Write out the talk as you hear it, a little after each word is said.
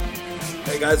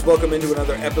Hey guys, welcome into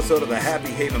another episode of the Happy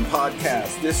Haven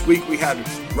podcast. This week we had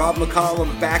Rob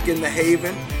McCallum back in the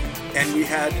Haven, and we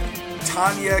had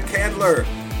Tanya Candler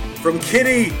from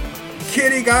Kittie.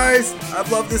 Kittie, guys,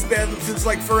 I've loved this band since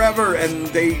like forever, and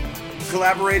they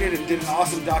collaborated and did an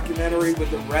awesome documentary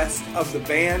with the rest of the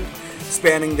band,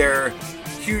 spanning their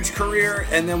huge career,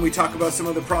 and then we talk about some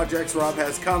of the projects Rob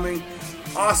has coming.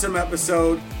 Awesome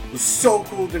episode. It was so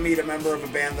cool to meet a member of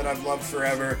a band that I've loved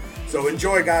forever. So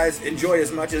enjoy, guys. Enjoy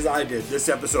as much as I did. This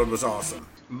episode was awesome.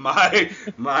 My,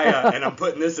 and I'm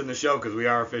putting this in the show because we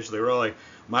are officially rolling.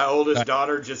 My oldest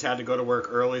daughter just had to go to work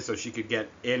early so she could get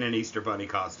in an Easter Bunny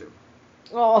costume.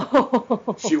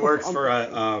 Oh. She works for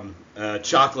a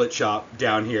chocolate shop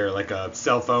down here, like a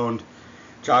self-owned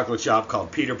chocolate shop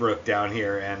called Peterbrook down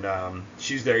here, and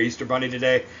she's their Easter Bunny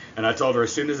today. And I told her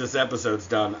as soon as this episode's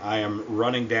done, I am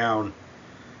running down,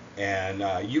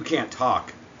 and you can't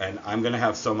talk. And I'm going to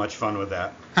have so much fun with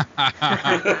that.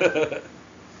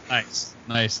 Nice.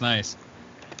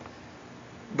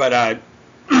 But,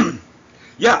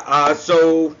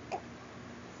 so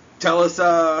tell us,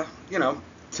 tell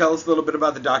us a little bit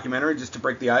about the documentary just to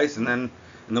break the ice, and then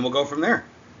we'll go from there.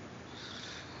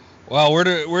 Well,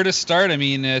 where to start? I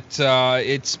mean,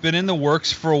 it's been in the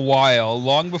works for a while,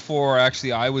 long before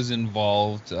actually I was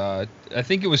involved. I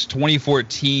think it was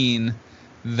 2014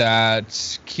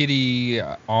 that Kittie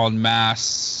en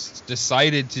masse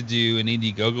decided to do an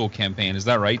Indiegogo campaign. Is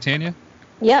that right, Tanya?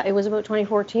 Yeah, it was about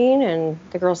 2014, and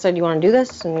the girl said, "You want to do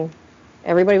this?" And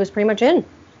everybody was pretty much in.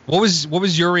 What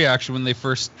was your reaction when they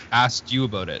first asked you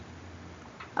about it?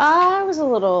 I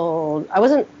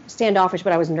wasn't standoffish,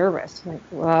 but I was nervous. Like,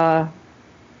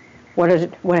 what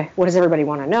does everybody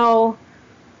want to know?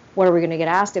 What are we going to get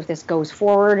asked if this goes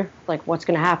forward? Like, what's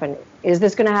going to happen? Is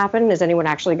this going to happen? Is anyone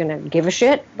actually going to give a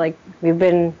shit? Like, we've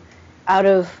been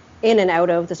in and out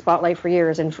of the spotlight for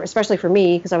years, and especially for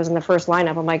me, because I was in the first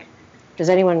lineup, I'm like, does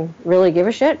anyone really give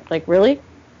a shit? Like, really? So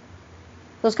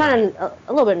I was kind of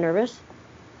a little bit nervous.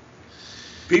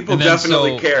 People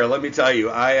definitely care. Let me tell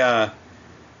you, I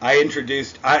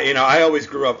always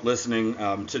grew up listening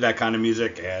to that kind of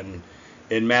music, and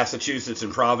in Massachusetts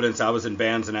and Providence, I was in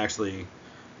bands and actually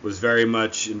was very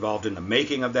much involved in the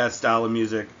making of that style of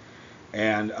music.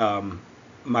 And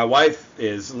my wife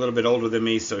is a little bit older than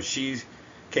me, so she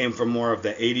came from more of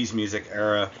the 80s music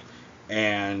era.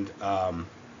 And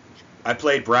I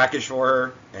played Brackish for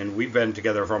her, and we've been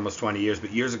together for almost 20 years. But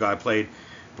years ago, I played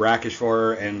Brackish for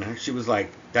her, and she was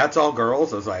like, "That's all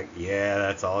girls?" I was like, "Yeah,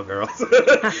 that's all girls."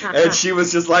 And she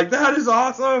was just like, "That is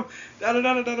awesome."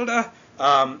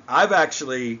 I've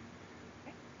actually...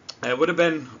 It would have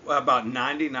been about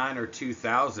 99 or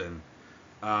 2000.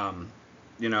 I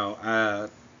was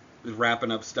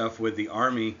wrapping up stuff with the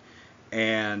Army,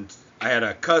 and I had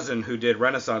a cousin who did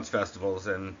Renaissance festivals,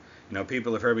 and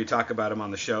people have heard me talk about him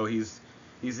on the show. He's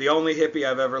the only hippie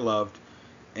I've ever loved,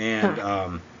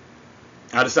 and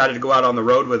I decided to go out on the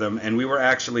road with him, and we were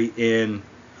actually in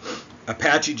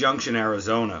Apache Junction,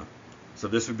 Arizona. So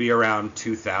this would be around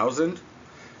 2000,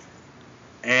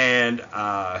 and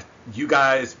you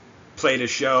guys played a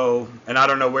show, and I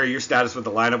don't know where your status with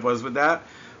the lineup was with that,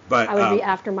 but I would be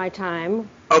after my time.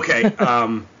 Okay.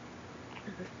 I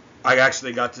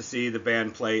actually got to see the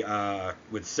band play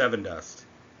with Seven Dust.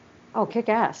 Oh, kick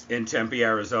ass. In Tempe,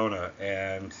 Arizona,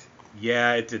 and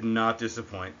yeah, it did not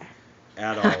disappoint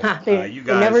at all. You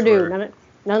guys never do. None of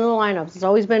the lineups. It's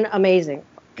always been amazing.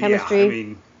 Chemistry. Yeah, I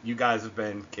mean, you guys have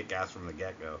been kick ass from the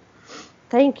get-go.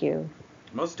 Thank you.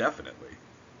 Most definitely.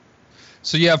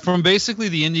 So yeah, from basically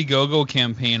the Indiegogo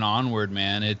campaign onward,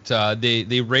 man,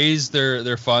 they raised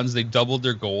their funds, they doubled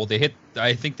their goal.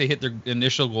 I think they hit their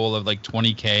initial goal of like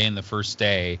 20K in the first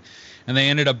day, and they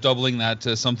ended up doubling that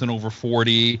to something over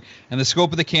 40. And the scope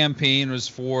of the campaign was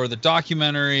for the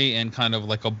documentary and kind of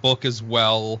like a book as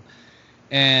well.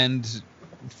 And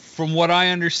from what I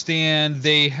understand,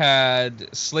 they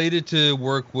had slated to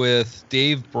work with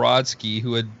Dave Brodsky,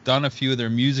 who had done a few of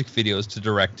their music videos, to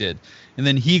direct it. And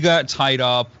then he got tied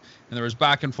up, and there was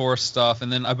back and forth stuff.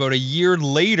 And then about a year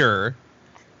later,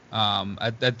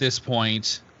 at this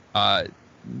point,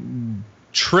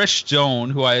 Trish Joan,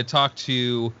 who I had talked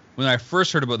to when I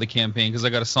first heard about the campaign, because I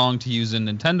got a song to use in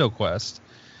Nintendo Quest,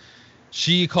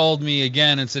 she called me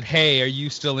again and said, "Hey, are you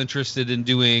still interested in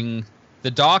doing the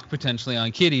doc potentially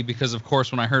on Kittie?" Because, of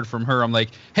course, when I heard from her, I'm like,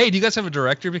 "Hey, do you guys have a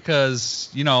director? Because,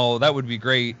 that would be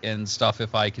great and stuff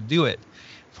if I could do it.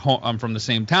 I'm from the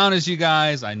same town as you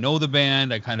guys. I know the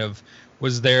band. I kind of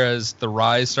was there as the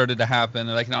rise started to happen."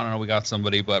 And like, no, we got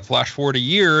somebody. But flash forward a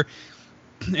year,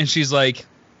 and she's like,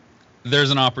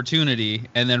 "There's an opportunity."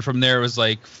 And then from there, it was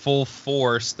like full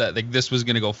force that like this was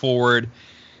going to go forward.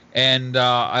 And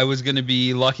I was going to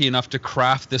be lucky enough to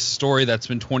craft this story that's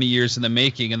been 20 years in the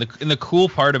making. And the cool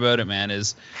part about it, man,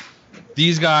 is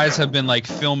these guys have been like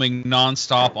filming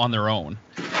nonstop on their own.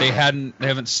 They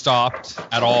haven't stopped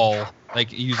at all,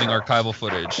 like using archival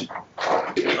footage.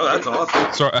 Oh, that's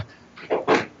awesome. So,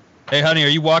 hey, honey, are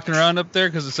you walking around up there?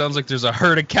 Because it sounds like there's a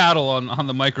herd of cattle on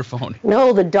the microphone.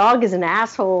 No, the dog is an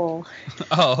asshole.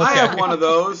 Oh, okay. I have one of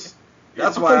those.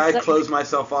 That's why I close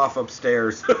myself off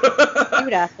upstairs.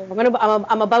 Cute asshole.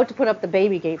 I'm about to put up the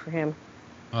baby gate for him.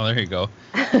 Oh, there you go.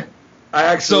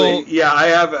 I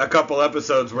have a couple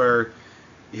episodes where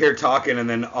you're talking and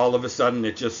then all of a sudden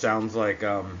it just sounds like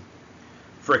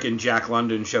frickin' Jack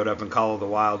London showed up in Call of the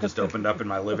Wild, just opened up in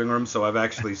my living room. So I've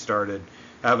actually started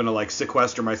having to like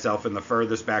sequester myself in the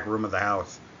furthest back room of the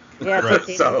house. Yeah,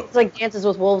 it's like Dances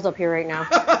with Wolves up here right now.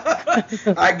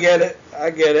 I get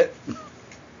it.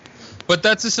 But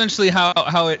that's essentially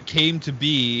how it came to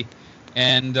be.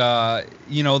 And,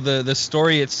 the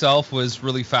story itself was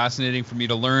really fascinating for me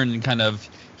to learn and kind of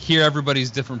hear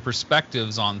everybody's different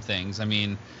perspectives on things. I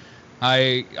mean,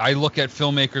 I look at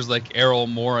filmmakers like Errol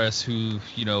Morris, who,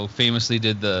 famously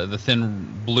did the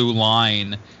Thin Blue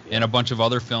Line and a bunch of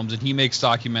other films. And he makes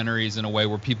documentaries in a way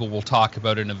where people will talk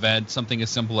about an event, something as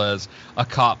simple as a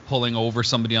cop pulling over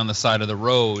somebody on the side of the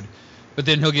road. But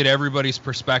then he'll get everybody's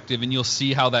perspective, and you'll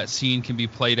see how that scene can be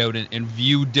played out and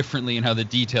viewed differently and how the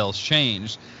details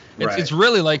change. It's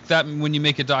really like that when you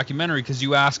make a documentary, because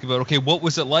you ask about, okay, what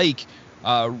was it like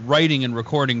writing and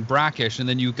recording Brackish? And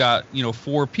then you've got,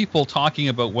 4 people talking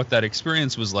about what that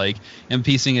experience was like and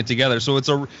piecing it together. So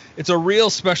it's a real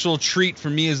special treat for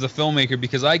me as the filmmaker,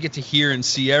 because I get to hear and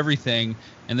see everything,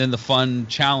 and then the fun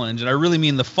challenge. And I really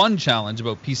mean the fun challenge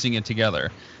about piecing it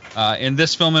together. And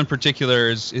this film in particular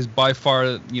is by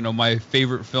far, my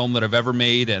favorite film that I've ever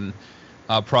made, and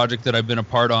a project that I've been a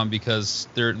part on, because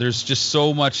there's just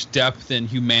so much depth and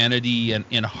humanity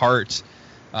and heart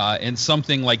in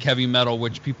something like heavy metal,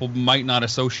 which people might not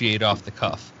associate off the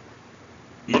cuff.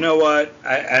 You know what?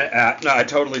 I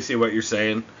totally see what you're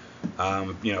saying.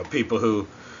 People who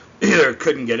either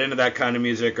couldn't get into that kind of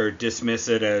music or dismiss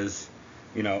it as,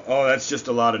 oh, that's just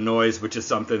a lot of noise, which is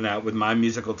something that with my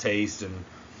musical taste and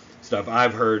stuff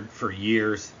I've heard for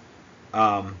years,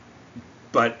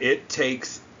 but it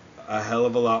takes a hell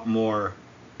of a lot more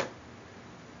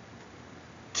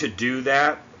to do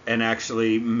that and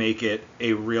actually make it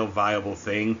a real viable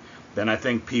thing than I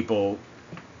think people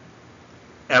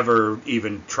ever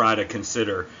even try to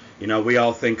consider. We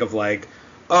all think of like,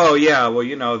 oh yeah,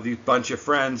 well, these bunch of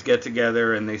friends get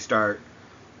together and they start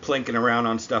plinking around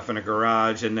on stuff in a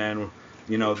garage, and then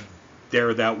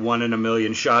they're that 1 in a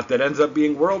million shot that ends up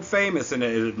being world famous.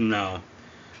 And no,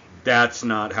 that's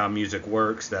not how music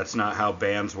works. That's not how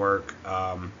bands work.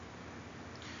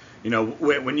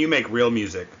 When you make real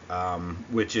music,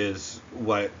 which is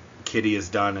what Kittie has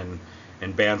done,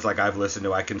 and bands like I've listened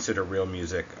to, I consider real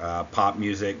music. Pop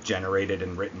music generated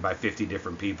and written by 50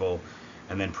 different people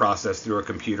and then processed through a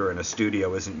computer in a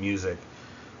studio isn't music.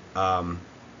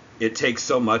 It takes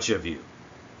so much of you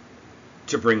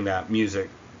to bring that music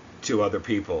to other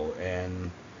people,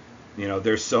 and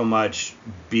there's so much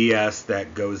BS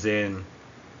that goes in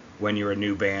when you're a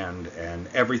new band, and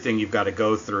everything you've got to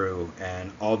go through,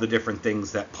 and all the different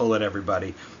things that pull at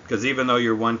everybody, because even though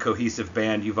you're one cohesive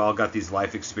band, you've all got these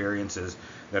life experiences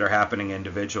that are happening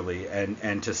individually,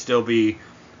 and to still be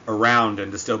around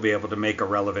and to still be able to make a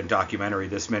relevant documentary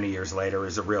this many years later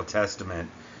is a real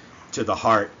testament to the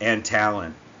heart and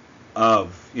talent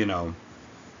of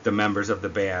the members of the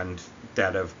band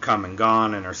that have come and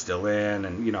gone and are still in.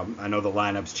 And I know the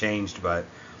lineup's changed, but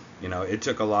it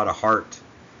took a lot of heart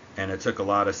and it took a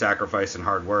lot of sacrifice and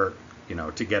hard work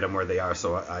to get them where they are.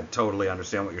 So I totally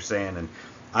understand what you're saying, and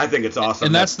I think it's awesome.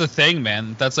 And that's the thing,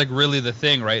 man. That's like really the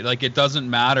thing, right? Like, it doesn't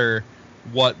matter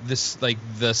what this, like,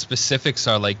 the specifics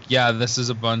are. Like, yeah, this is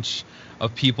a bunch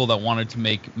of people that wanted to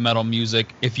make metal music.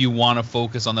 If you want to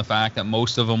focus on the fact that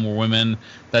most of them were women,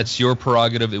 that's your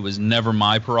prerogative. It was never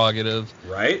my prerogative.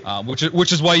 Right.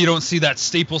 Which is why you don't see that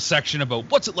staple section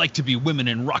about what's it like to be women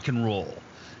in rock and roll.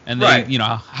 And right.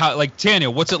 How, like,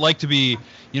 Tanya, what's it like to be,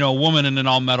 a woman in an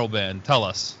all metal band? Tell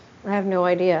us. I have no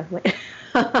idea.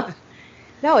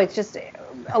 No, it's just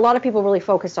a lot of people really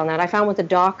focused on that. I found with the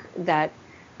doc that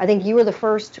I think you were the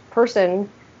first person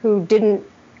who didn't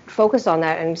focus on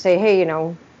that and say, hey,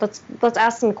 let's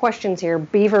ask some questions here.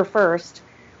 Beaver first.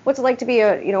 What's it like to be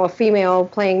a female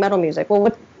playing metal music?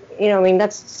 Well,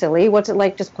 that's silly. What's it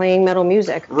like just playing metal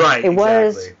music? Right. It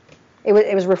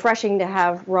was refreshing to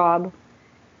have Rob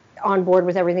on board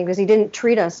with everything, because he didn't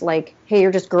treat us like, hey,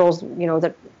 you're just girls,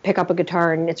 that pick up a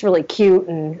guitar and it's really cute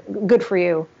and good for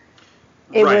you.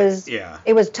 it Right, was yeah.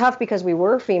 it was tough because we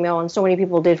were female and so many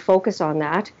people did focus on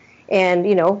that. And,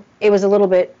 you know, it was a little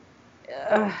bit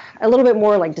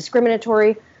more like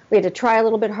discriminatory. We had to try a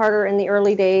little bit harder in the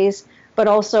early days, but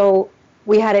also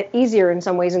we had it easier in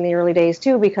some ways in the early days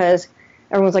too, because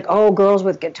everyone's like, oh, girls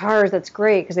with guitars, that's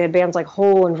great, because they had bands like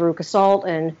Hole and Veruca Salt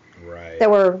and that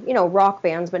were, you know, rock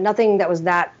bands, but nothing that was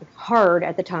that hard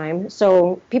at the time.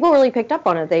 So people really picked up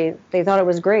on it. They thought it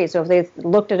was great. So if they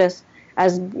looked at us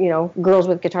as, you know, girls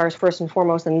with guitars first and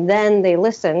foremost, and then they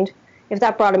listened, if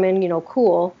that brought them in, you know,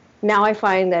 cool. Now I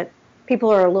find that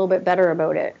people are a little bit better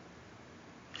about it.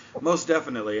 Most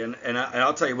definitely, and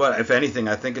I'll tell you what, if anything,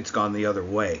 I think it's gone the other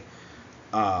way.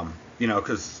 You know,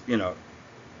 because, you know,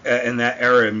 in that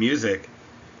era of music,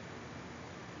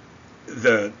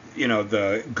 the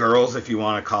girls, if you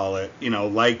want to call it, you know,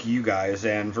 like you guys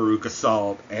and Veruca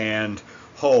Salt and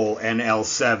Hole and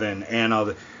L7 and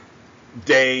all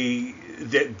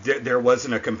there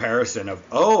wasn't a comparison of,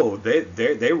 oh,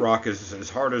 they rock as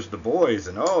hard as the boys,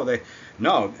 and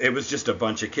no, it was just a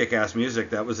bunch of kick-ass music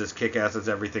that was as kick-ass as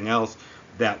everything else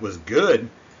that was good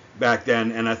back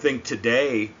then. And I think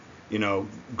today, you know,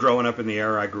 growing up in the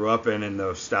era I grew up in and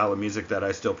the style of music that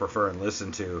I still prefer and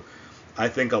listen to, I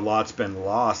think a lot's been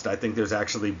lost. I think there's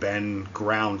actually been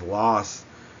ground loss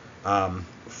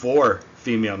for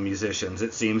female musicians.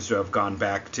 It seems to have gone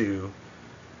back to,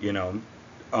 you know,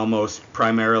 almost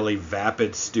primarily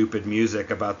vapid, stupid music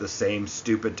about the same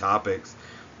stupid topics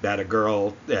that a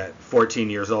girl at 14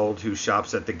 years old who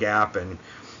shops at the Gap and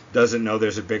doesn't know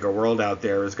there's a bigger world out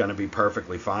there is going to be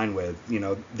perfectly fine with. You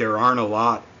know, there aren't a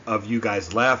lot of you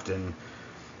guys left, and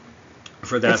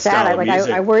for that it's sad. style of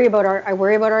music, I worry about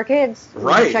our kids.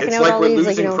 Right, it's like we're losing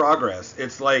like, you know, progress.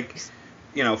 It's like,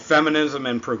 you know, feminism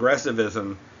and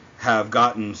progressivism have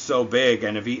gotten so big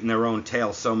and have eaten their own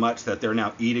tail so much that they're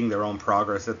now eating their own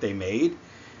progress that they made.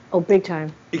 Oh, big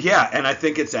time. Yeah, and I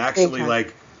think it's actually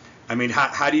like, I mean,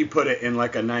 how do you put it in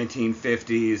like a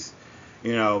 1950s,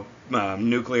 you know,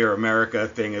 nuclear America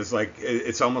thing is like,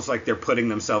 it's almost like they're putting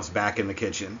themselves back in the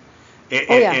kitchen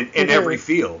in every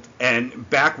field. And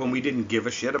back when we didn't give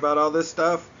a shit about all this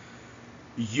stuff,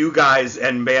 you guys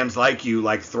and bands like you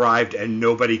like thrived and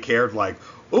nobody cared, like,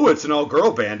 oh, it's an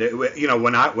all-girl band. You know,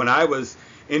 when I was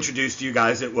introduced to you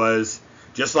guys, it was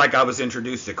just like I was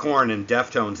introduced to Korn and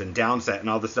Deftones and Downset and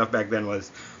all the stuff back then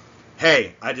was,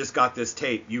 hey, I just got this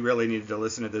tape. You really needed to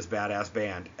listen to this badass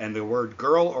band. And the word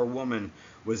girl or woman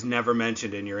was never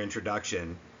mentioned in your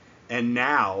introduction. And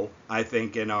now, I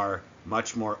think in our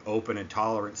much more open and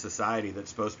tolerant society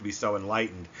that's supposed to be so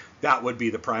enlightened, that would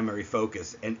be the primary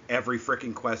focus. And every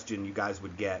freaking question you guys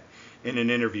would get in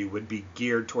an interview would be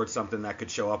geared towards something that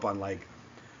could show up on, like,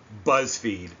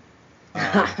 BuzzFeed.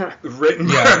 Written.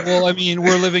 Yeah, well, I mean,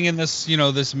 we're living in this, you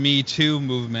know, this Me Too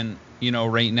movement, you know,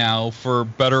 right now, for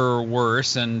better or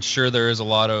worse. And sure, there is a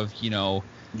lot of, you know,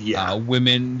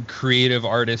 women creative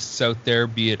artists out there,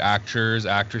 be it actors,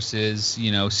 actresses,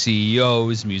 you know,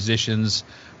 CEOs, musicians,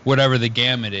 whatever the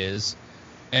gamut is.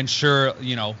 And sure,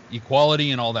 you know,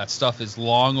 equality and all that stuff is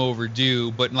long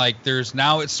overdue, but like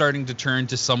it's starting to turn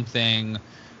to something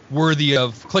worthy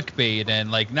of clickbait,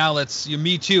 and like, now let's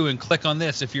Me Too and click on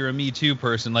this if you're a Me Too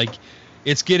person. Like,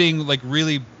 it's getting like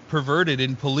really perverted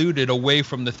and polluted away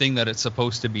from the thing that it's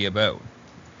supposed to be about.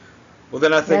 Well,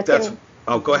 then I think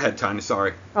oh, go ahead, Tanya,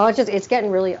 sorry. Oh, it's getting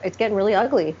really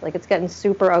ugly. Like, it's getting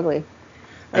super ugly. Like,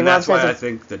 and that's why I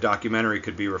think the documentary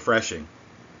could be refreshing.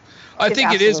 I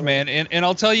think it is, man. And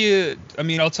I'll tell you,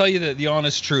 the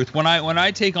honest truth. When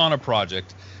I take on a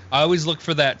project, I always look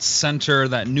for that center,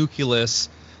 that nucleus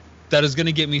that is going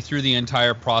to get me through the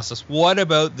entire process. What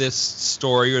about this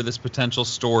story or this potential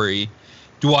story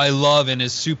do I love and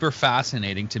is super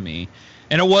fascinating to me?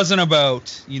 And it wasn't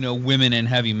about, you know, women in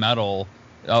heavy metal,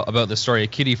 about the story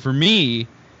of Kittie. For me,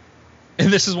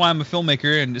 and this is why I'm a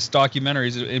filmmaker, and this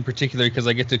documentaries in particular, because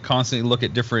I get to constantly look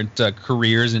at different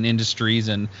careers and industries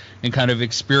and kind of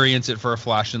experience it for a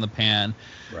flash in the pan.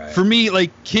 Right. For me,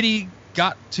 like, Kittie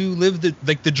got to live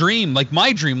the dream, like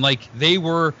my dream. Like, they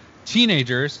were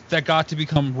teenagers that got to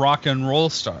become rock and roll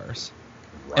stars.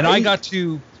 Right. And I got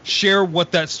to share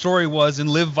what that story was and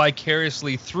live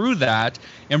vicariously through that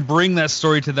and bring that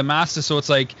story to the masses. So it's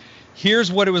like,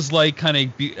 here's what it was like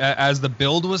kind of as the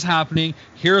build was happening.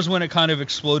 Here's when it kind of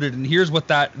exploded, and here's what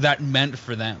that meant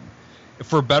for them.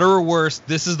 For better or worse,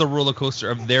 this is the roller coaster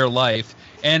of their life.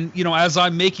 And, you know, as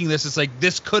I'm making this, it's like,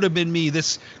 this could have been me.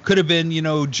 This could have been, you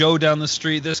know, Joe down the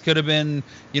street. This could have been,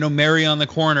 you know, Mary on the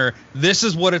corner. This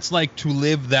is what it's like to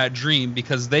live that dream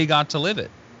because they got to live it.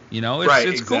 You know,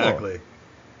 it's exactly. Cool.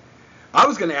 I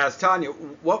was going to ask Tanya,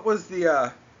 what was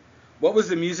the What was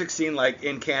the music scene like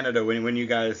in Canada when you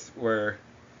guys were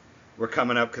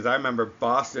coming up? Because I remember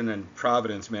Boston and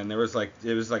Providence, man. It was like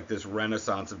this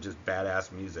renaissance of just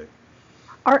badass music.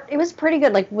 It was pretty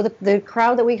good. Like with the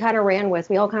crowd that we kind of ran with,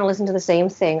 we all kind of listened to the same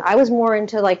thing. I was more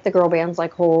into like the girl bands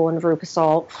like Hole and Veruca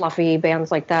Salt, Fluffy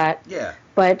bands like that. Yeah.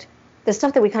 But the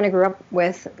stuff that we kind of grew up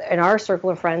with in our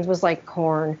circle of friends was like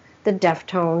Korn, the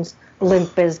Deftones, Limp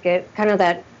Bizkit, kind of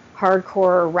that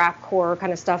hardcore, rapcore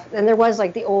kind of stuff. And there was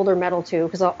like the older metal too,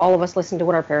 because all of us listened to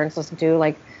what our parents listened to,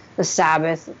 like the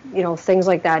Sabbath, things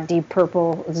like that, Deep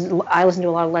Purple. I listened to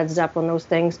a lot of Led Zeppelin, those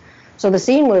things. So the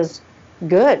scene was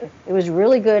good. It was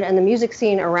really good. And the music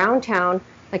scene around town,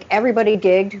 like everybody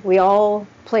gigged. We all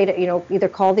played at, either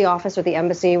called the office or the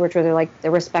embassy, which were like the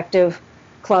respective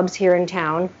clubs here in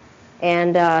town.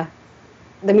 And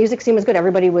the music scene was good.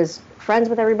 Everybody was friends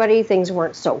with everybody. Things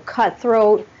weren't so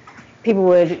cutthroat. People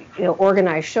would,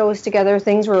 organize shows together.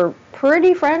 Things were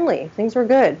pretty friendly. Things were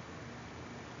good.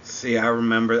 See,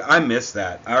 I miss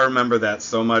that. I remember that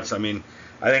so much. I mean,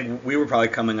 I think we were probably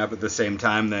coming up at the same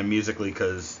time then musically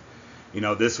because,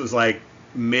 this was like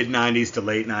mid-'90s to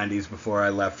late 90s before I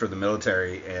left for the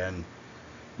military. And,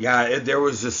 yeah, there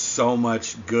was just so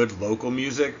much good local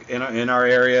music in our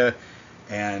area.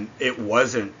 And it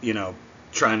wasn't,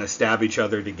 trying to stab each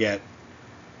other to get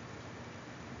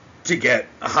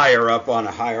higher up on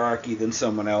a hierarchy than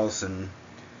someone else. And,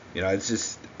 it's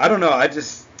just, I don't know.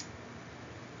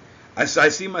 I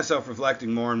see myself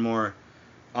reflecting more and more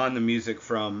on the music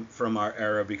from our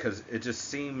era because it just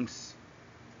seems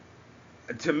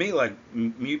to me like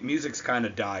music's kind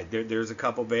of died. There's a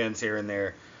couple bands here and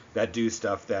there that do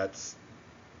stuff that's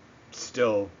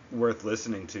still worth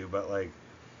listening to, but like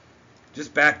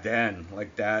just back then,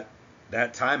 like that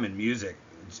time in music,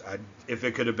 if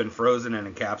it could have been frozen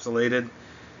and encapsulated,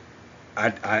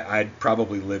 I'd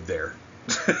probably live there.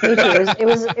 Me too.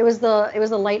 It was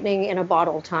the lightning in a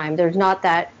bottle time. There's not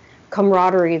that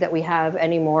camaraderie that we have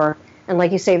anymore. And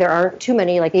like you say, there aren't too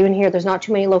many. Like even here, there's not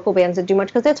too many local bands that do much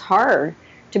because it's hard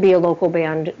to be a local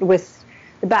band with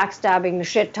the backstabbing, the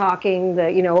shit talking.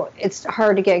 It's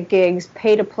hard to get gigs,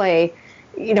 pay to play.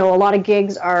 A lot of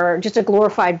gigs are just a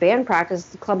glorified band practice.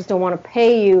 The clubs don't want to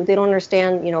pay you. They don't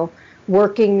understand.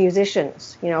 Working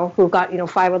musicians. Who've got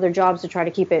 5 other jobs to try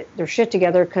to keep their shit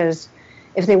together because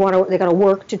if they want to, they got to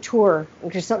work to tour,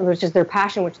 which is their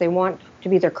passion, which they want to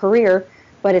be their career.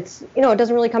 But it's, it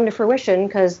doesn't really come to fruition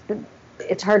because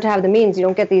it's hard to have the means. You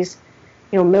don't get these,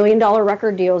 $1 million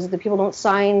record deals. The people don't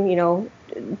sign,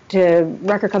 to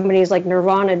record companies like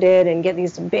Nirvana did and get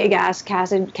these big ass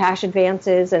cash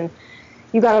advances. And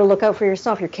you got to look out for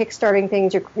yourself. You're kickstarting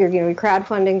things. You're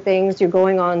crowdfunding things. You're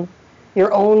going on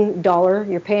your own dollar.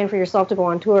 You're paying for yourself to go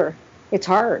on tour. It's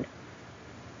hard.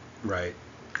 Right.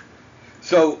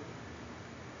 So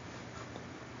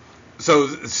blah,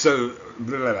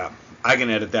 blah, blah. I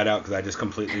can edit that out because I just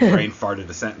completely brain farted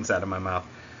a sentence out of my mouth.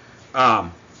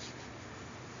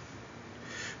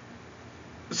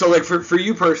 So like for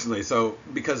you personally, so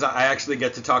because I actually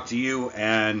get to talk to you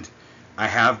and I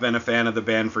have been a fan of the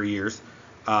band for years.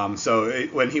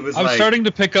 When he was I'm starting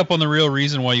to pick up on the real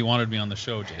reason why you wanted me on the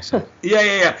show, Jason.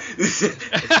 Yeah.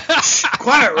 Shh,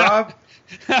 quiet, Rob.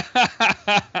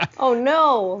 Oh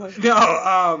no.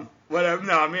 No, whatever.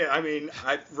 No, I mean,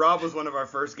 Rob was one of our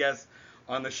first guests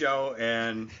on the show,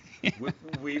 and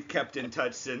we've kept in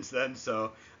touch since then.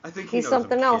 So I think he's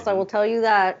something else. I will tell you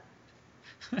that.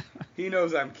 He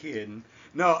knows I'm kidding.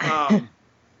 No.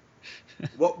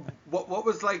 What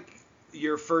was like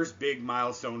your first big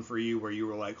milestone for you, where you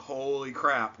were like, "Holy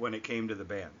crap!" when it came to the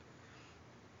band?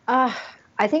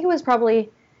 I think it was probably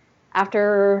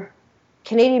after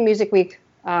Canadian Music Week.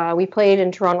 We played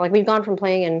in Toronto. Like we'd gone from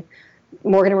playing in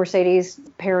Morgan and Mercedes'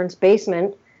 parents'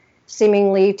 basement,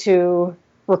 seemingly to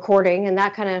recording, and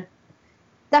that kind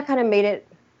of made it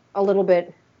a little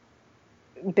bit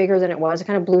bigger than it was. It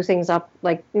kind of blew things up.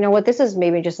 Like, you know what? This is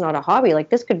maybe just not a hobby. Like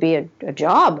this could be a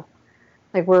job.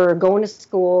 Like we're going to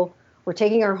school. We're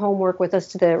taking our homework with us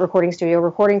to the recording studio,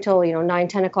 recording till 9,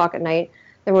 10 o'clock at night.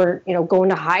 Then we're going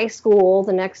to high school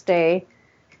the next day,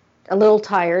 a little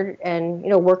tired and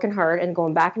working hard, and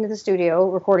going back into the studio,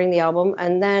 recording the album,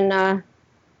 and then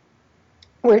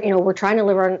we're trying to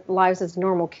live our lives as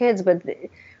normal kids, but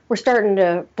we're starting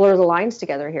to blur the lines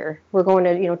together here. We're going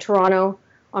to Toronto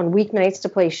on weeknights to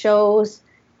play shows,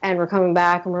 and we're coming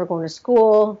back and we're going to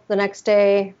school the next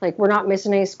day. Like we're not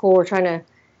missing any school. We're trying to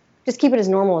just keep it as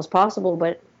normal as possible.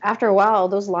 But after a while,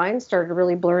 those lines started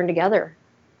really blurring together.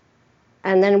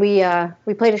 And then we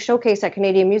played a showcase at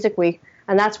Canadian Music Week,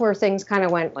 and that's where things kind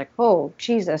of went like, oh,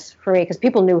 Jesus, for me, because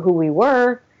people knew who we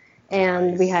were,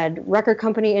 and we had record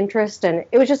company interest, and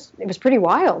it was pretty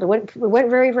wild. It went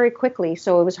very, very quickly,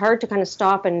 so it was hard to kind of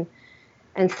stop and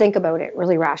think about it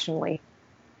really rationally.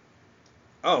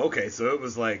 Oh, okay. So it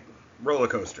was like roller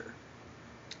coaster.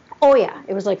 Oh yeah,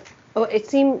 it was like, it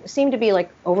seemed to be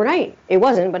like overnight. It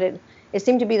wasn't, but it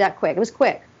seemed to be that quick. It was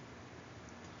quick.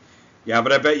 Yeah,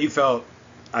 but I bet you felt,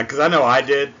 because I know I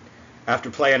did, after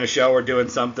playing a show or doing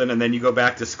something, and then you go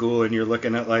back to school and you're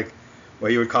looking at like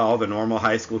what you would call the normal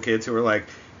high school kids who are like,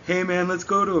 hey man, let's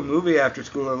go to a movie after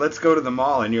school, or let's go to the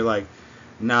mall, and you're like,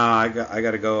 nah, I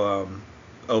got to go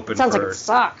open. Sounds like it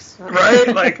sucks. Right?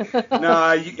 Like,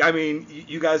 nah,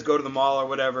 you guys go to the mall or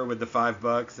whatever with the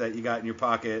 $5 that you got in your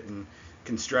pocket and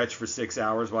can stretch for 6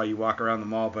 hours while you walk around the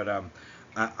mall, but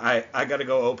I got to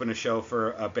go open a show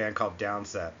for a band called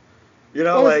Downset. You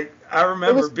know, like, I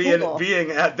remember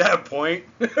being at that point,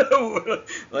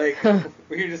 like, where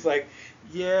you're just like,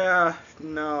 yeah,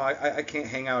 no, I can't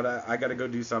hang out. I got to go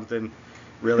do something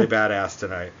really badass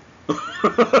tonight.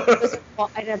 Well,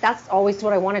 that's always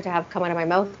what I wanted to have come out of my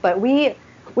mouth. But we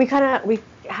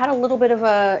had a little bit of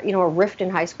a rift in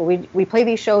high school. We play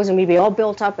these shows and we'd be all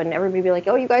built up, and everybody would be like,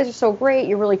 oh, you guys are so great.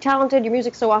 You're really talented. Your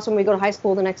music's so awesome. We go to high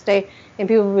school the next day, and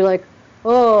people would be like,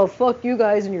 oh, fuck you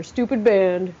guys and your stupid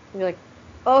band. And you're like,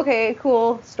 okay,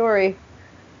 cool, story.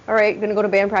 All right, gonna go to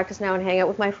band practice now and hang out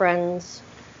with my friends.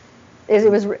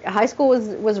 High school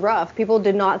was rough. People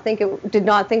did not think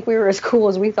we were as cool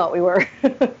as we thought we were.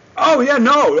 Oh yeah,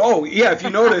 no. Oh yeah, if you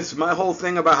notice, my whole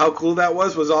thing about how cool that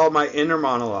was all my inner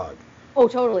monologue. Oh,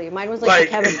 totally. Mine was like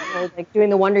Kevin, like doing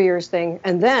the Wonder Years thing,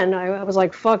 and then I was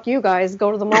like, fuck you guys,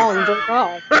 go to the mall and jerk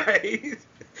off. Right.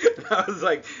 I was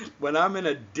like, when I'm in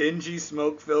a dingy,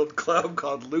 smoke-filled club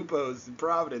called Lupo's in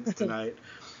Providence tonight,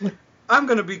 I'm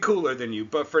going to be cooler than you.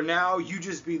 But for now, you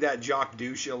just be that jock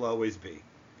douche you'll always be.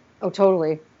 Oh,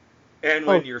 totally. And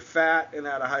when you're fat and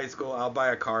out of high school, I'll buy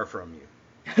a car from you.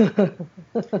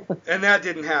 And that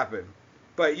didn't happen.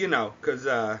 But, because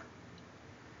I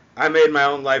made my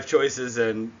own life choices,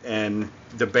 and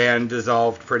the band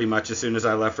dissolved pretty much as soon as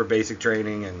I left for basic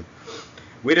training. And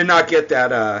we did not get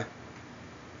that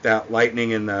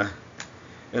lightning in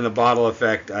the bottle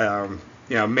effect.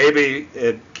 Maybe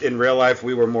in real life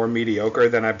we were more mediocre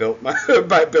than I built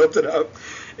it up.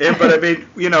 But I mean,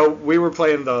 we were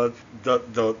playing the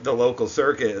local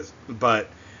circuit, but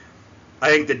I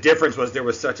think the difference was there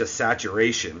was such a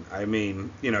saturation. I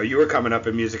mean, you were coming up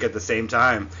in music at the same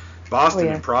time. Boston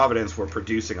and Providence were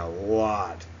producing a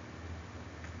lot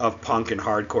of punk and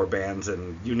hardcore bands,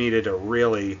 and you needed to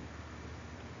really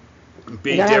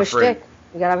be different.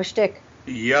 You gotta have a shtick.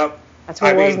 Yep. That's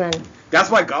what it was then. That's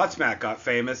why Godsmack got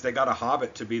famous. They got a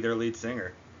Hobbit to be their lead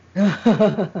singer.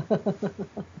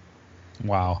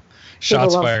 Wow.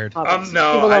 Shots fired.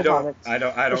 No, I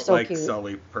don't so like cute.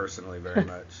 Sully personally very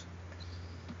much.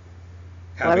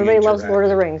 Well, everybody loves Lord of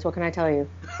the Rings. What can I tell you?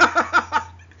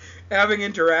 Having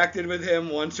interacted with him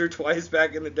once or twice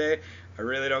back in the day, I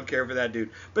really don't care for that dude.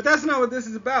 But that's not what this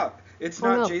is about. It's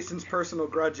not Jason's personal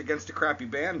grudge against a crappy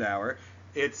band hour.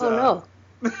 It's no.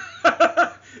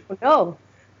 No.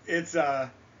 It's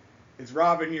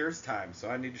Rob and yours time, so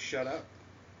I need to shut up.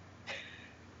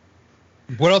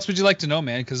 What else would you like to know,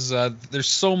 man? Because there's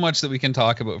so much that we can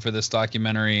talk about for this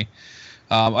documentary.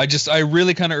 I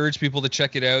really kind of urge people to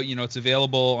check it out. It's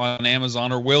available on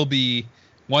Amazon, or will be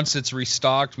once it's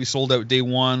restocked. We sold out day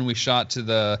one. We shot to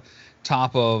the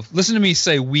top of. Listen to me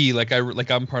say we like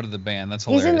I'm part of the band. That's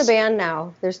hilarious. He's in the band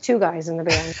now. There's two guys in the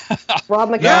band. Rob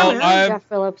McCallum and Jeff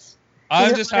Phillips.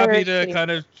 I'm just happy to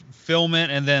kind of film it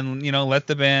and then let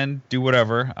the band do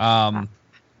whatever.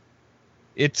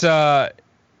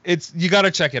 It's you got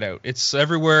to check it out. It's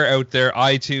everywhere out there.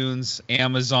 iTunes,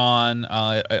 Amazon.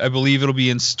 I believe it'll be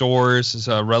in stores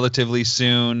relatively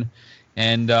soon.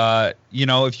 And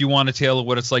if you want a tale of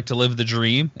what it's like to live the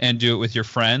dream and do it with your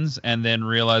friends, and then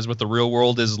realize what the real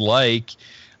world is like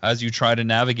as you try to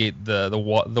navigate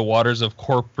the waters of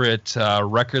corporate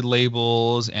record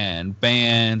labels and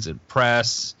bands and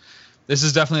press, this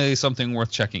is definitely something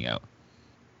worth checking out.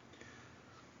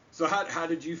 So how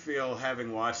did you feel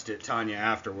having watched it, Tanya,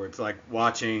 afterwards? Like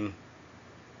watching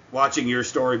your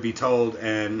story be told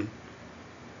and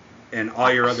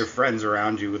all your other friends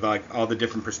around you with like all the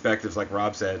different perspectives, like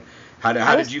Rob said. How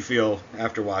did you feel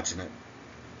after watching it?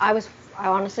 I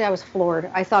honestly was floored.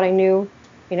 I thought I knew,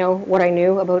 what I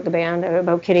knew about the band,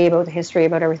 about Kittie, about the history,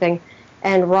 about everything.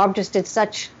 And Rob just did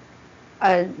such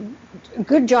a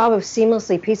good job of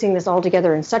seamlessly piecing this all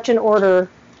together in such an order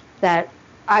that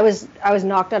I was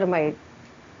knocked out of my,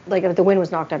 like the wind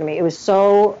was knocked out of me. It was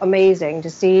so amazing to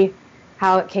see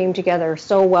how it came together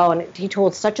so well. And he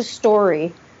told such a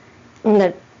story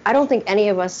that I don't think any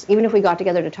of us, even if we got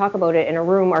together to talk about it in a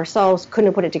room ourselves, couldn't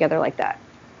have put it together like that.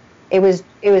 It was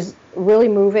really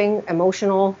moving,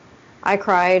 emotional. I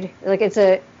cried. Like it's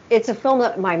a film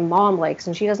that my mom likes,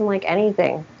 and she doesn't like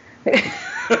anything. She's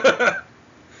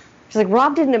like,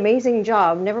 Rob did an amazing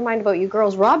job. Never mind about you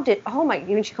girls. Rob did. Oh my!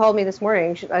 Even she called me this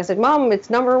morning. I said, Mom, it's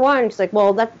number one. She's like,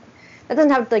 well, that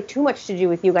doesn't have like too much to do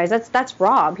with you guys. That's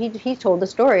Rob. He told the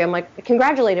story. I'm like,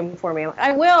 congratulate him for me. I'm like,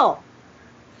 I will.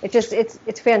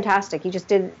 It's fantastic. He just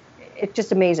did. It's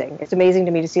just amazing. It's amazing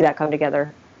to me to see that come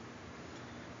together.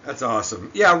 That's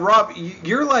awesome. Yeah, Rob,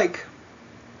 you're like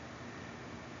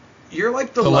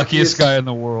the luckiest guy in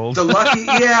the world.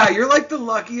 Yeah, you're like the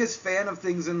luckiest fan of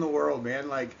things in the world, man.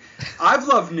 Like, I've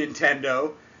loved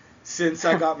Nintendo since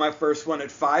I got my first one at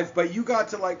 5, but you got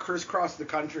to like crisscross the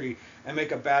country and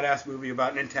make a badass movie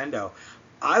about Nintendo.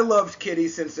 I loved Kittie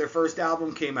since their first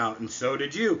album came out, and so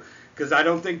did you, because I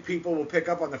don't think people will pick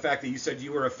up on the fact that you said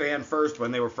you were a fan first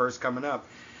when they were first coming up.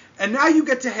 And now you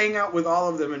get to hang out with all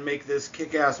of them and make this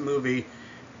kick-ass movie,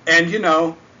 and, you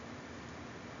know...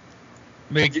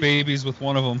 Make babies with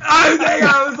one of them.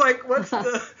 I was like, what's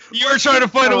the... You were trying to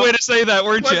find a way to say that,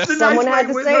 weren't you? What's the Someone nice had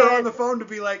way to with say her it. on the phone to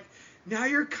be like, now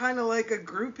you're kind of like a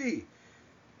groupie.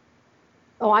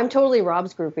 Oh, I'm totally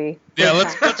Rob's groupie. Yeah,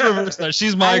 let's reverse that.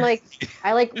 She's my...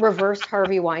 I reversed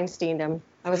Harvey Weinsteined him.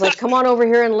 I was like, come on over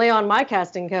here and lay on my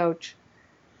casting couch.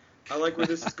 I like where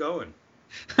this is going.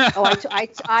 Oh,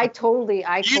 I totally.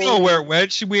 You know where it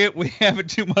went. We have a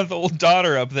 2-month-old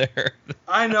daughter up there.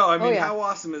 I know. I mean, how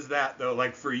awesome is that, though?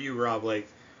 Like, for you, Rob, like,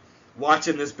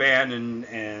 watching this band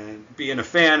and being a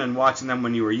fan and watching them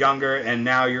when you were younger, and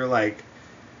now you're like,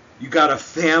 you got a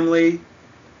family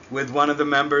with one of the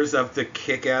members of the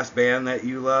kick-ass band that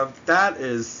you loved.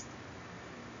 That's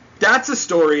a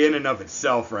story in and of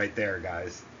itself right there,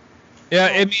 guys. Yeah,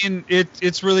 I mean,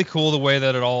 it's really cool the way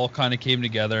that it all kind of came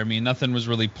together. I mean, nothing was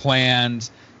really planned.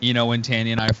 You know, when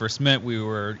Tanya and I first met, we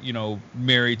were, you know,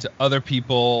 married to other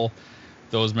people.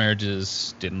 Those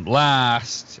marriages didn't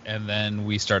last. And then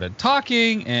we started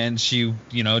talking, and she,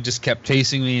 you know, just kept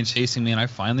chasing me, and I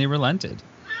finally relented.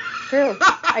 True.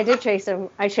 I did chase him.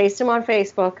 I chased him on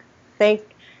Facebook. Thank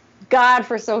God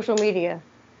for social media.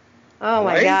 Oh,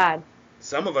 my God.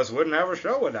 Some of us wouldn't have a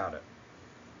show without it.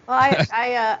 Well,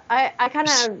 I kind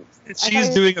of... She's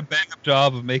doing a bang-up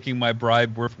job of making my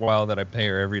bribe worthwhile that I pay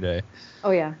her every day.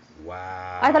 Oh, yeah.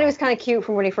 Wow. I thought he was kind of cute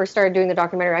from when he first started doing the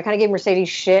documentary. I kind of gave Mercedes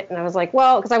shit, and I was like,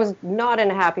 well, because I was not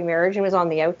in a happy marriage and was on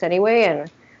the outs anyway, and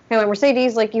I went,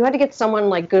 Mercedes, like, you had to get someone,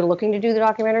 like, good-looking to do the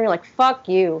documentary. Like, fuck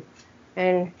you.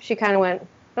 And she kind of went,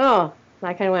 oh. And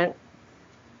I kind of went,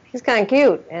 he's kind of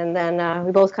cute. And then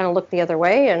we both kind of looked the other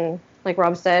way, and like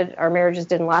Rob said, our marriages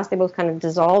didn't last. They both kind of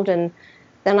dissolved, and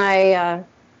then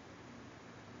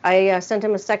I sent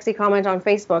him a sexy comment on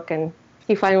Facebook, and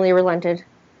he finally relented.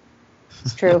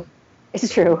 It's true.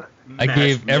 It's true. I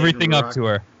gave everything up to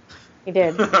her. He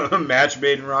did. Match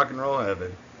made in rock and roll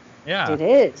heaven. Yeah. It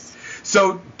is.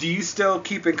 So, do you still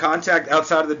keep in contact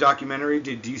outside of the documentary?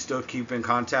 Do you still keep in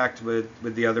contact with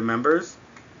the other members?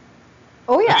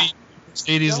 Oh, yeah. I mean,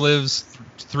 Mercedes lives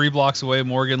 3 blocks away.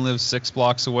 Morgan lives 6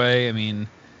 blocks away. I mean...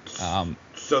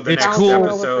 So the it's next cool.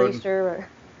 episode,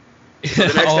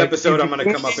 I'm going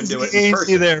to come up and do it in person.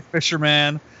 Easy there,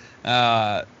 fisherman.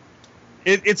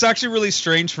 It's actually really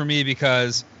strange for me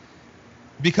because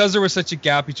there was such a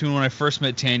gap between when I first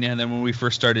met Tanya and then when we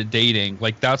first started dating.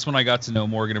 Like, that's when I got to know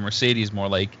Morgan and Mercedes more.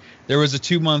 Like, there was a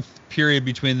 2-month period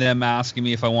between them asking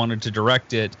me if I wanted to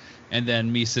direct it and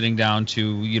then me sitting down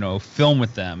to, you know, film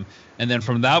with them. And then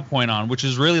from that point on, which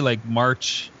is really like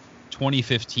March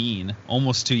 2015,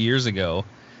 almost 2 years ago,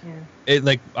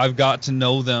 I've got to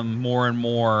know them more and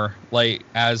more, like,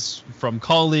 as from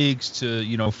colleagues to,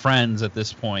 you know, friends at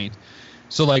this point.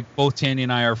 So, like, both Tanya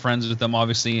and I are friends with them,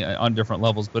 obviously, on different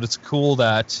levels. But it's cool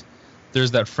that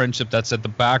there's that friendship that's at the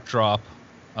backdrop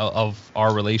of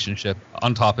our relationship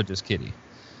on top of just Kittie.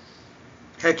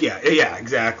 Heck yeah. Yeah,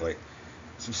 exactly.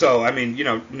 So, I mean, you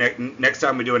know, next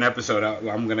time we do an episode,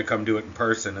 I'm going to come do it in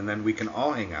person, and then we can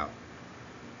all hang out.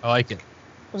 I like it.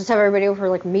 We'll just have everybody over for,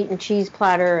 like, meat and cheese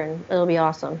platter, and it'll be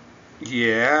awesome.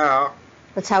 Yeah.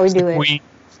 That's how we do it. Queen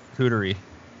cootery.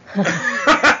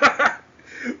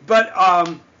 But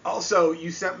also,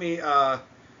 you sent me a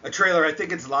trailer. I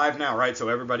think it's live now, right? So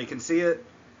everybody can see it?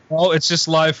 Well, it's just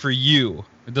live for you.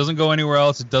 It doesn't go anywhere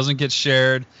else. It doesn't get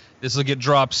shared. This will get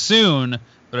dropped soon,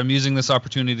 but I'm using this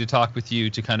opportunity to talk with you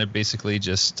to kind of basically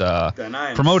just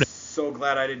promote it. So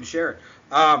glad I didn't share it.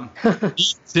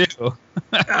 Me too.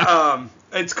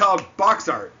 It's called Box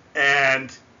Art,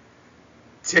 and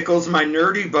tickles my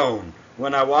nerdy bone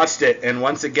when I watched it. And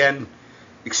once again,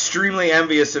 extremely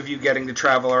envious of you getting to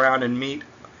travel around and meet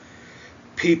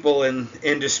people in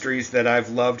industries that I've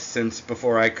loved since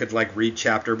before I could like read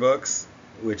chapter books,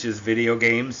 which is video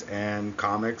games and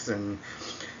comics and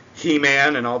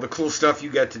He-Man and all the cool stuff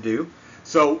you get to do.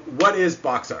 So what is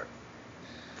box art?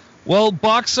 Well,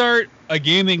 box art, a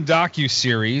gaming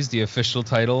docu-series, the official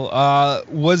title,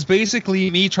 was basically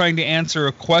me trying to answer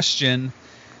a question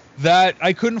that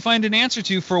I couldn't find an answer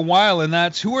to for a while, and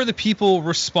that's who are the people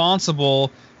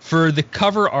responsible for the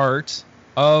cover art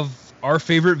of our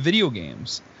favorite video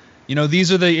games? You know,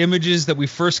 these are the images that we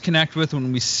first connect with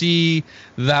when we see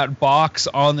that box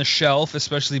on the shelf,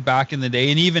 especially back in the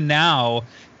day. And even now,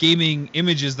 gaming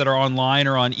images that are online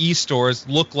or on e-stores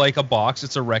look like a box.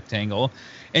 It's a rectangle.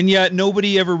 And yet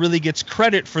nobody ever really gets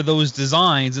credit for those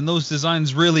designs. And those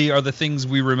designs really are the things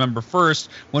we remember first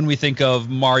when we think of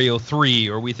Mario 3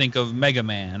 or we think of Mega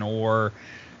Man or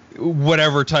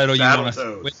whatever title you want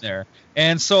to put in there.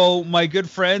 And so my good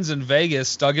friends in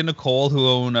Vegas, Doug and Nicole, who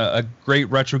own a great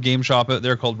retro game shop out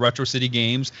there called Retro City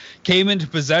Games, came into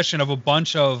possession of a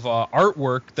bunch of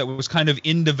artwork that was kind of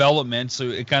in development. So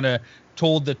it kind of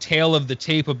told the tale of the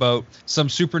tape about some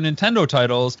Super Nintendo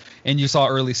titles, and you saw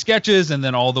early sketches and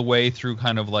then all the way through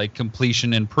kind of like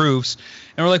completion and proofs.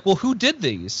 And we're like, well, who did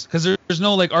these? Because there's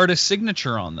no like artist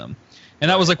signature on them. And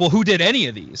that was like, well, who did any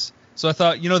of these? So I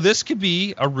thought, you know, this could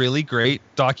be a really great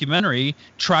documentary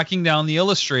tracking down the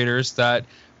illustrators that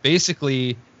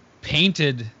basically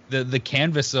painted the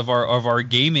canvas of our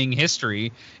gaming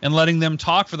history and letting them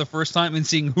talk for the first time and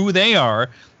seeing who they are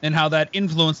and how that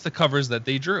influenced the covers that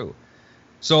they drew.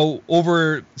 So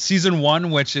over season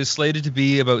 1, which is slated to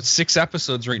be about 6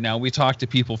 episodes right now, we talked to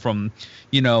people from,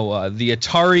 you know, the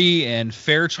Atari and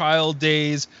Fairchild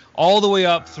days, all the way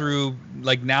up through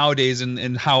like nowadays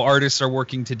and how artists are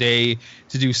working today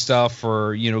to do stuff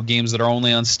for, you know, games that are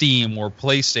only on Steam or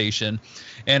PlayStation,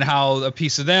 and how a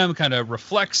piece of them kind of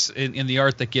reflects in the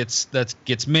art that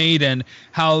gets made, and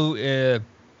how the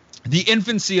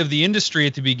infancy of the industry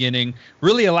at the beginning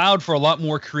really allowed for a lot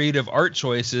more creative art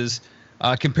choices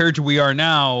compared to we are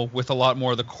now, with a lot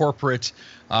more of the corporate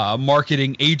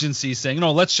marketing agencies saying,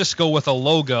 no, let's just go with a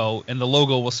logo and the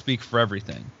logo will speak for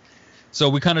everything. So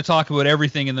we kind of talk about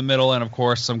everything in the middle, and of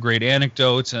course some great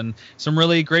anecdotes and some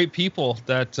really great people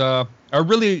that are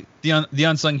really the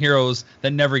unsung heroes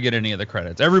that never get any of the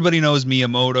credits. Everybody knows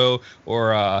Miyamoto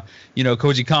or you know,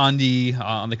 Koji Kondi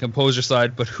on the composer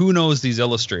side, but who knows these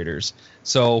illustrators?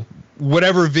 So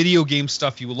whatever video game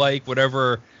stuff you like,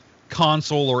 whatever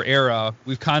console or era,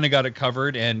 we've kind of got it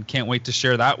covered, and can't wait to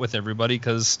share that with everybody,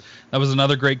 because that was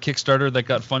another great Kickstarter that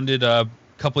got funded a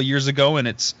couple of years ago, and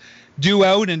it's due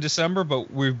out in December,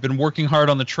 but we've been working hard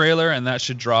on the trailer, and that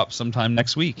should drop sometime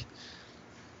next week.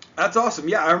 That's awesome.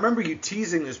 Yeah, I remember you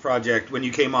teasing this project when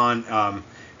you came on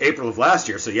April of last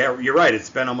year. So yeah, you're right. It's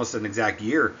been almost an exact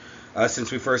year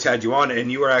since we first had you on, and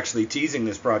you were actually teasing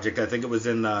this project. I think it was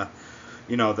in the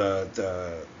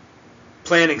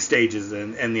planning stages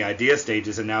and the idea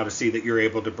stages, and now to see that you're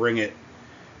able to bring it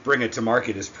to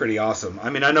market is pretty awesome. I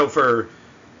mean, I know for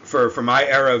my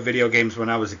era of video games when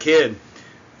I was a kid,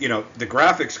 you know, the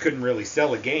graphics couldn't really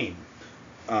sell a game.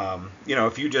 You know,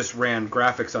 if you just ran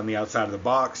graphics on the outside of the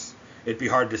box, it'd be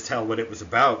hard to tell what it was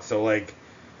about. So like,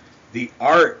 the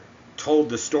art told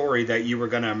the story that you were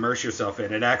going to immerse yourself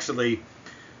in. It actually,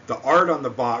 the art on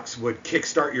the box would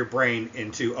kickstart your brain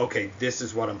into, okay, this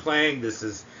is what I'm playing, this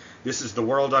is the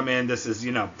world I'm in, this is,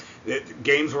 you know,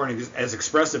 games weren't as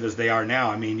expressive as they are now.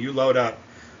 I mean, you load up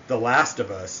The Last of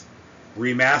Us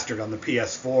remastered on the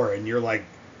PS4, and you're like,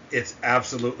 it's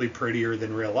absolutely prettier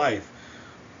than real life.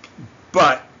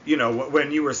 But, you know,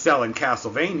 when you were selling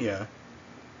Castlevania,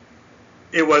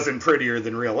 it wasn't prettier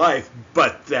than real life,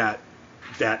 but that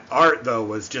art, though,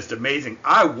 was just amazing.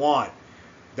 I want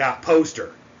that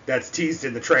poster that's teased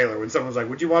in the trailer when someone's like,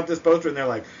 would you want this poster? And they're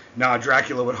like, nah,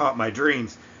 Dracula would haunt my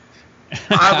dreams.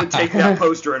 I would take that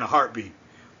poster in a heartbeat.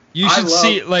 You should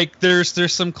see, like, there's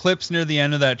some clips near the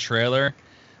end of that trailer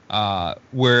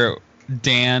where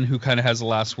Dan, who kind of has the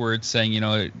last word, saying, you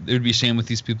know, it would be a shame if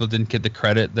these people didn't get the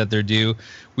credit that they're due.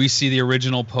 We see the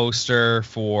original poster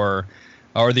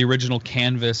or the original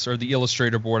canvas, or the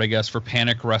illustrator board, I guess, for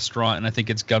Panic Restaurant, and I think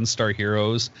it's Gunstar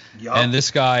Heroes. Yep. And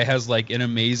this guy has like an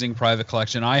amazing private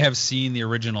collection. I have seen the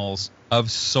originals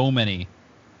of so many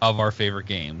of our favorite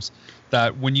games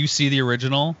that when you see the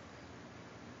original,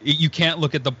 you can't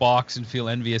look at the box and feel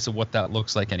envious of what that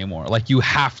looks like anymore. Like, you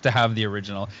have to have the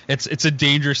original. It's a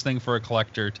dangerous thing for a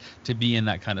collector to be in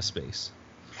that kind of space.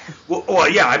 Well,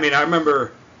 yeah. I mean, I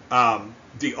remember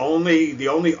The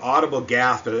only audible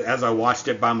gasp as I watched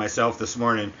it by myself this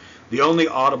morning, the only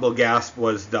audible gasp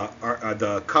was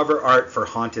the cover art for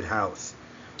Haunted House.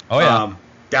 Oh yeah.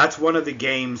 That's one of the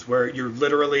games where you're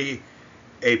literally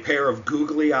a pair of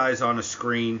googly eyes on a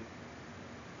screen,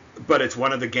 but it's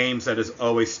one of the games that has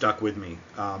always stuck with me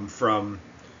from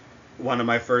one of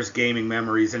my first gaming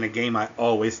memories, and a game I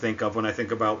always think of when I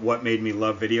think about what made me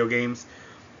love video games.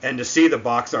 And to see the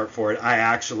box art for it, I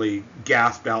actually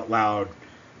gasped out loud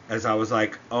as I was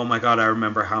like, oh my god, I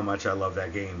remember how much I love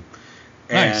that game.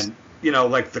 Nice. And,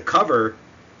 like the cover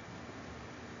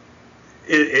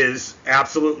is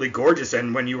absolutely gorgeous,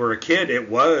 and when you were a kid, it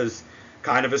was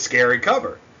kind of a scary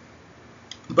cover.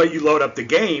 But you load up the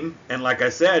game, and like I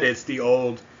said, it's the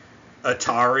old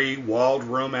Atari walled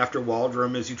room after walled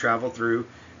room as you travel through,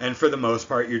 and for the most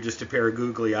part, you're just a pair of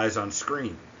googly eyes on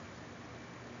screen.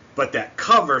 But that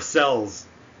cover sells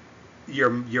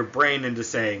your brain into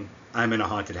saying, I'm in a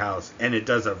haunted house, and it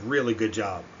does a really good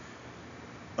job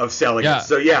of selling it.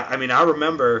 So yeah, I mean, I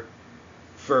remember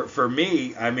for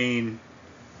me, I mean,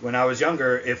 when I was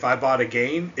younger, if I bought a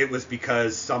game, it was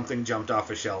because something jumped off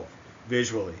a shelf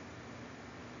visually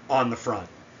on the front.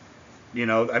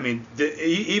 I mean,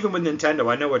 even with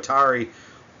Nintendo, I know Atari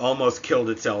almost killed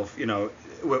itself,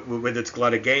 with its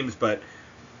glut of games, but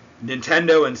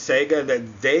Nintendo and Sega,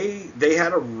 that they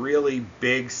had a really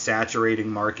big saturating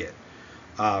market.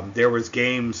 There was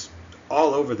games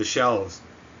all over the shelves,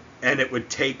 and it would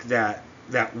take that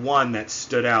one that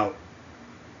stood out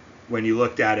when you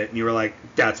looked at it and you were like,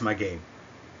 that's my game.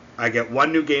 I get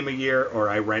one new game a year, or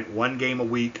I rent one game a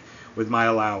week with my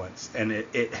allowance, and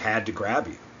it had to grab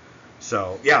you.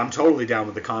 So yeah, I'm totally down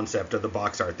with the concept of the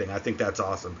box art thing. I think that's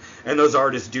awesome, and those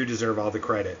artists do deserve all the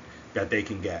credit that they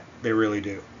can get. They really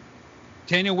do.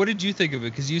 Tanya, what did you think of it?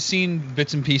 Because you've seen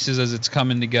bits and pieces as it's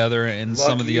coming together, and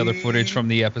some of the other footage from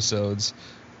the episodes.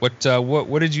 What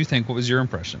did you think? What was your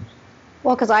impression?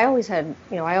 Well, because I always had,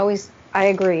 I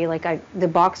agree. Like the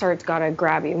box art's gotta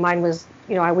grab you. Mine was,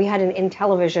 we had an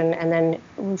Intellivision, and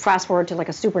then fast forward to like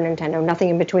a Super Nintendo, nothing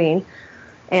in between.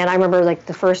 And I remember like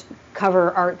the first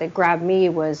cover art that grabbed me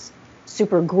was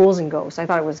Super Ghouls and Ghosts. I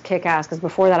thought it was kick-ass, because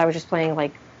before that I was just playing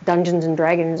like Dungeons and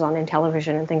Dragons on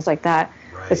Intellivision and things like that.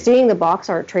 Right. But seeing the box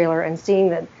art trailer and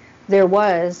seeing that there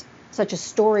was such a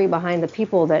story behind the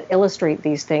people that illustrate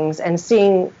these things, and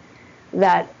seeing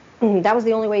that that was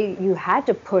the only way you had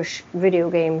to push video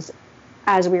games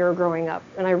as we were growing up.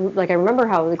 And I remember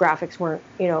how the graphics weren't,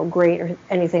 great or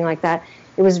anything like that.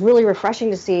 It was really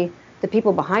refreshing to see the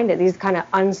people behind it, these kind of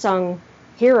unsung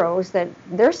heroes that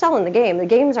they're selling the game. The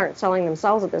games aren't selling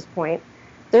themselves at this point.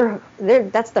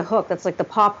 That's the hook. That's like the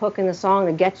pop hook in the song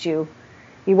that gets you.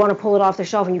 You want to pull it off the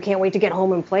shelf and you can't wait to get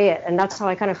home and play it. And that's how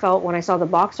I kind of felt when I saw the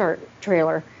box art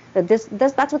trailer, that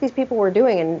that's what these people were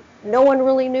doing, and no one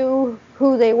really knew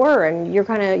who they were. And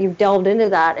you've delved into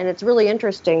that, and it's really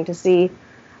interesting to see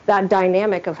that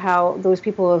dynamic of how those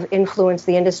people have influenced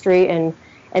the industry and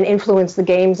influenced the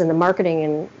games and the marketing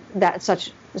and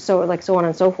so on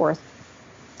and so forth.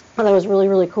 I thought it was really,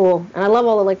 really cool. And I love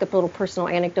all the little personal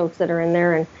anecdotes that are in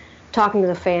there and talking to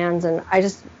the fans. And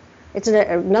it's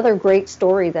another great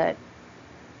story that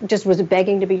just was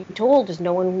begging to be told, just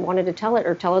no one wanted to tell it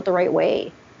or tell it the right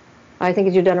way. I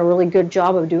think you've done a really good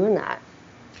job of doing that.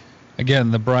 Again,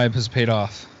 the bribe has paid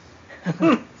off.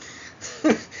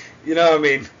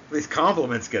 These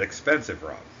compliments get expensive,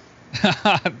 Rob.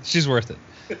 She's worth it.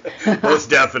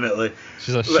 Most definitely.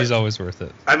 She's always worth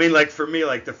it. I mean, for me,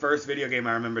 the first video game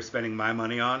I remember spending my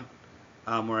money on,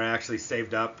 where I actually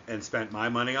saved up and spent my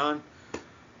money on,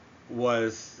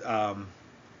 was, and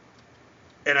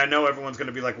I know everyone's going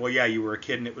to be like, well, yeah, you were a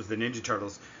kid and it was the Ninja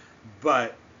Turtles,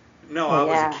 but no, I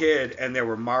was a kid and there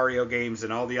were Mario games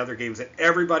and all the other games that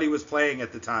everybody was playing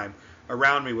at the time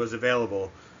around me was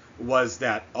available, was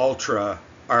that Ultra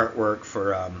artwork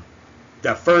for,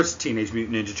 that first Teenage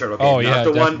Mutant Ninja Turtle game. Not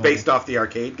the one based off the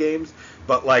arcade games,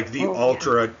 but the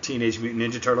Ultra Teenage Mutant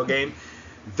Ninja Turtle game.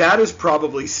 That is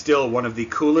probably still one of the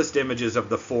coolest images of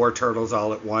the four turtles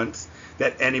all at once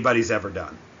that anybody's ever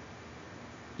done.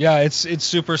 Yeah, it's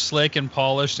super slick and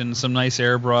polished and some nice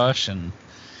airbrush, and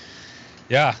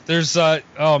yeah, there's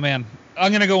oh man,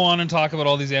 I'm gonna go on and talk about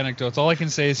all these anecdotes. All I can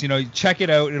say is, check it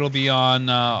out. It'll be on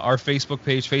our Facebook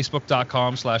page,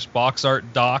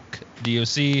 facebook.com/boxartdoc,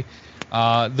 DOC.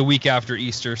 the week after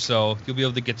Easter, so you'll be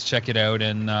able to get to check it out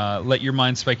and let your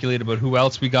mind speculate about who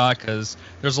else we got, because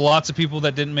there's lots of people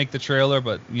that didn't make the trailer,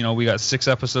 but we got 6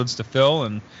 episodes to fill,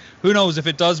 and who knows, if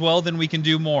it does well, then we can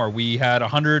do more. We had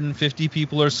 150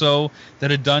 people or so that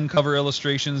had done cover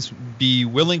illustrations be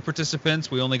willing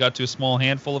participants. We only got to a small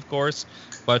handful, of course,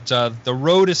 but the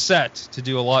road is set to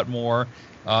do a lot more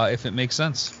if it makes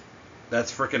sense.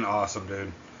 That's freaking awesome,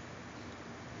 dude.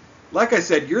 Like I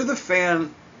said, you're the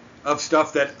fan of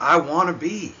stuff that I want to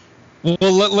be. Well,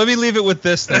 let me leave it with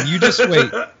this then. You just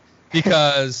wait,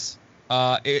 because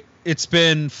it's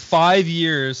been 5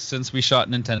 years since we shot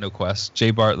Nintendo Quest,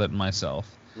 Jay Bartlett and myself.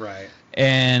 Right.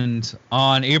 And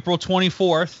on April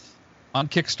 24th on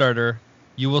Kickstarter,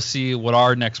 you will see what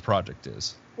our next project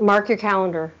is. Mark your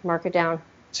calendar. Mark it down.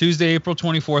 Tuesday, April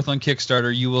 24th on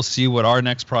Kickstarter, you will see what our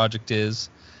next project is.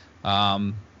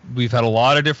 We've had a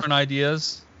lot of different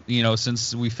ideas,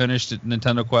 since we finished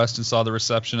Nintendo Quest and saw the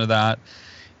reception of that.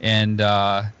 And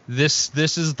this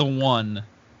is the one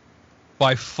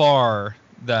by far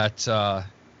that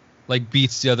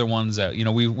beats the other ones out.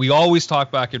 We always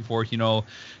talk back and forth,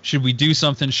 should we do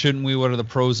something, shouldn't we? What are the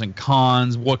pros and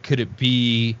cons? What could it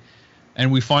be? And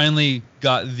we finally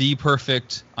got the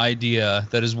perfect idea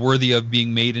that is worthy of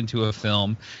being made into a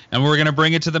film. And we're going to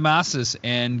bring it to the masses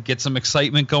and get some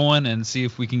excitement going and see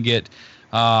if we can get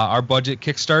our budget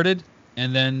kickstarted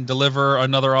and then deliver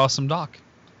another awesome doc.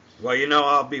 Well,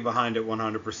 I'll be behind it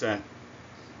 100%.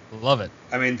 Love it.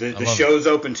 I mean, the show's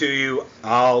open to you.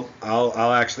 I'll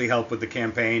actually help with the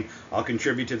campaign. I'll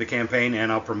contribute to the campaign and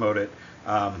I'll promote it.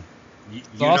 You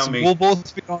awesome. Know me. We'll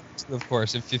both be honest, of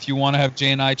course. If you want to have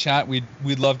Jay and I chat, we'd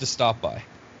love to stop by.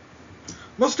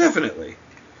 Most definitely.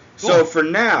 Cool. So for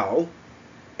now,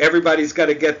 everybody's got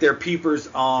to get their peepers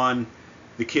on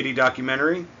the Kittie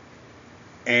documentary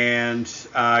and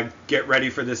get ready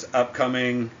for this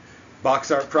upcoming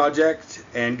box art project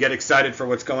and get excited for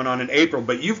what's going on in April.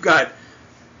 But you've got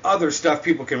other stuff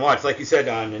people can watch, like you said,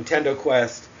 on Nintendo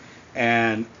Quest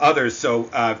and others. So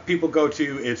people go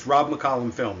to, it's Rob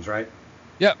McCallum Films, right?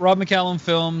 Yeah, Rob McCallum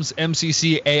Films,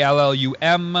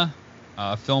 MCCALLUM,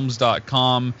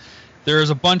 films.com.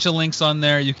 There's a bunch of links on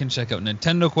there. You can check out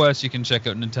Nintendo Quest. You can check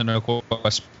out Nintendo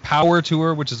Quest Power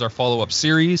Tour, which is our follow-up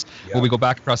series, where we go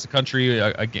back across the country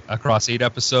across 8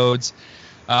 episodes.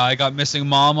 I got Missing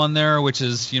Mom on there, which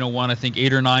is, won, I think,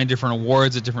 8 or 9 different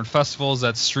awards at different festivals.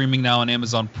 That's streaming now on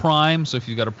Amazon Prime. So if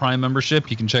you've got a Prime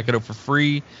membership, you can check it out for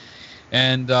free.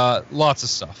 And lots of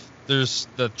stuff. There's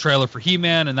the trailer for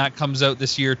He-Man, and that comes out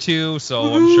this year too.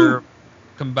 So I'm sure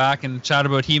come back and chat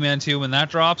about He-Man 2 when that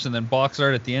drops, and then box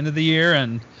art at the end of the year.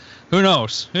 And who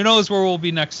knows? Who knows where we'll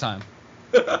be next time?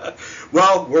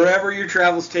 Well, wherever your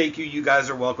travels take you, you guys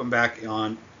are welcome back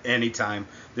on anytime.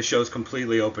 The show's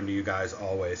completely open to you guys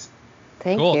always.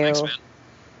 Thank cool. you. Thanks, man.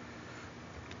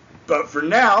 But for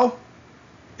now,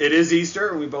 it is Easter,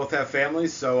 and we both have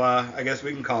families, so I guess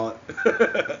we can call it.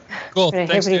 Cool.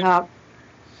 Thanks, dude.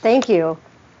 Thank you.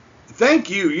 Thank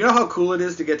you. You know how cool it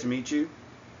is to get to meet you?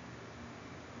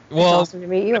 Well, it's awesome to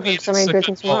meet you. I've heard so many good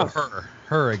things from Rob.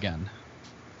 Her again.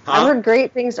 Huh? I've heard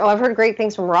great things. I've heard great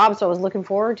things from Rob, so I was looking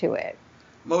forward to it.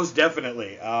 Most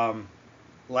definitely.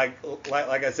 Like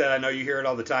I said, I know you hear it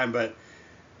all the time, but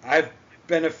I've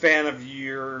been a fan of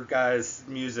your guys'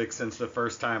 music since the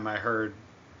first time I heard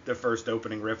the first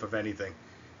opening riff of anything.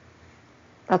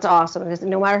 That's awesome. Because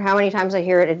no matter how many times I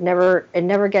hear it, it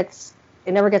never gets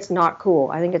not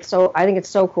cool. I think it's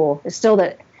so cool. It's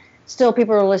still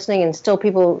people are listening, and still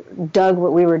people dug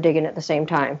what we were digging at the same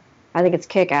time. I think it's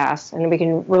kick ass, and we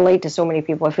can relate to so many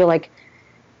people. I feel like,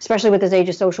 especially with this age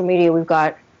of social media,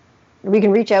 we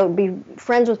can reach out and be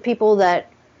friends with people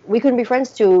that we couldn't be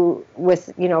friends to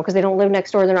with, because they don't live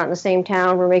next door, they're not in the same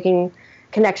town. We're making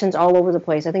connections all over the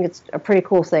place. I think it's a pretty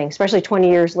cool thing, especially 20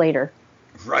 years later.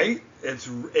 Right?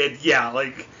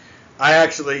 Like I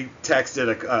actually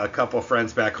texted a couple of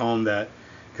friends back home that,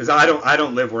 because I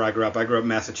don't live where I grew up. I grew up in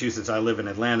Massachusetts. I live in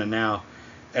Atlanta now.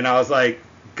 And I was like,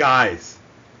 guys,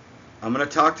 I'm going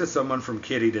to talk to someone from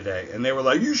Kittie today. And they were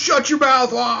like, you shut your mouth.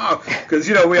 Because,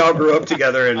 we all grew up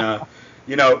together. And,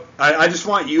 I just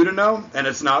want you to know, and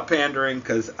it's not pandering,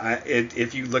 because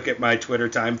if you look at my Twitter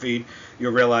time feed,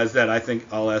 you'll realize that I think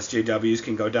all SJWs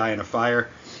can go die in a fire.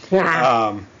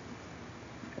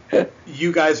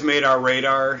 You guys made our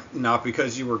radar, not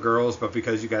because you were girls, but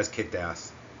because you guys kicked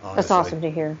ass. Honestly. That's awesome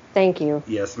to hear. Thank you.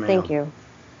 Yes, ma'am. Thank you.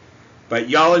 But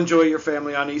y'all enjoy your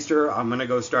family on Easter. I'm going to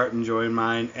go start enjoying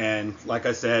mine. And like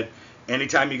I said,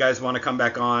 anytime you guys want to come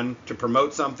back on to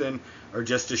promote something or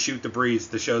just to shoot the breeze,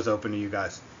 the show's open to you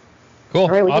guys. Cool. All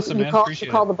right, awesome, man. You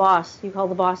call the boss. You call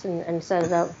the boss and set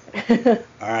it out.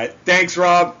 All right. Thanks,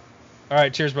 Rob. All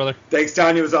right, cheers, brother. Thanks,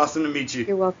 Tanya. It was awesome to meet you.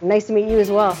 You're welcome. Nice to meet you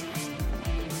as well.